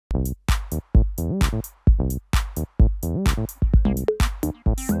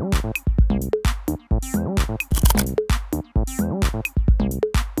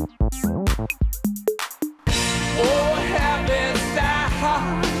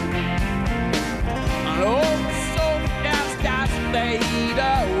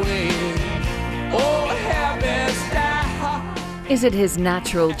Is it his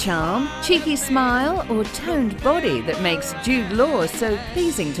natural charm, cheeky smile, or toned body that makes Jude Law so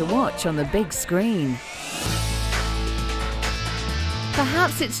pleasing to watch on the big screen?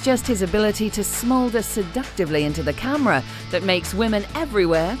 Perhaps it's just his ability to smoulder seductively into the camera that makes women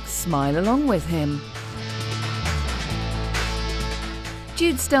everywhere smile along with him.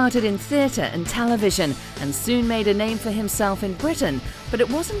 Jude started in theatre and television and soon made a name for himself in Britain, but it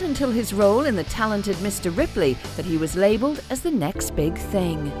wasn't until his role in the talented Mr. Ripley that he was labelled as the next big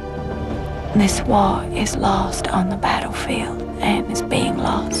thing. This war is lost on the battlefield and is being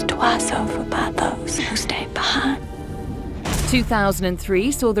lost twice over by those who stay behind. 2003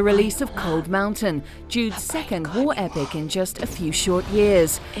 saw the release of Cold Mountain, Jude's second war epic in just a few short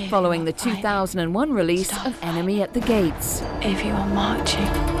years, following the 2001 release of Enemy at the Gates. If you are marching,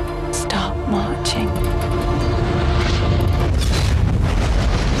 stop marching.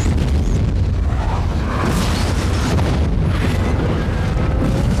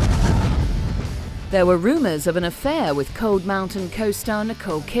 There were rumours of an affair with Cold Mountain co-star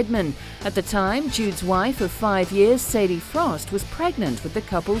Nicole Kidman. At the time, Jude's wife of 5 years, Sadie Frost, was pregnant with the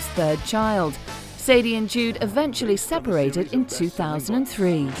couple's third child. Sadie and Jude eventually separated in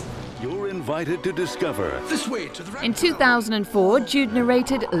 2003. You're invited to discover. This way to the right. In 2004, Jude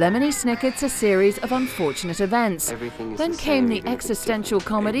narrated Lemony Snicket's A Series of Unfortunate Events. Then came the existential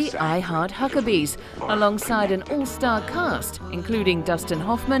comedy I Heart Huckabees, alongside an all-star cast, including Dustin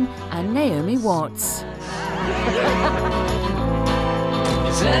Hoffman and Naomi Watts.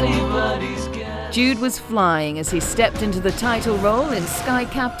 Jude was flying as he stepped into the title role in Sky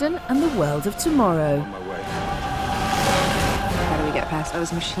Captain and The World of Tomorrow. How do we get past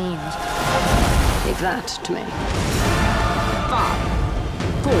those machines? Leave that to me. 5,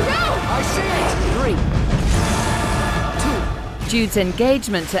 4, I see it! 3, 2. Jude's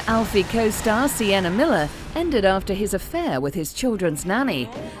engagement to Alfie co-star Sienna Miller ended after his affair with his children's nanny.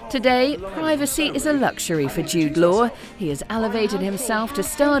 Today, privacy is a luxury for Jude Law. He has elevated himself to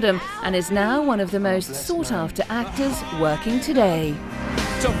stardom and is now one of the most sought-after actors working today.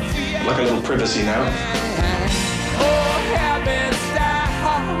 Like a little privacy now.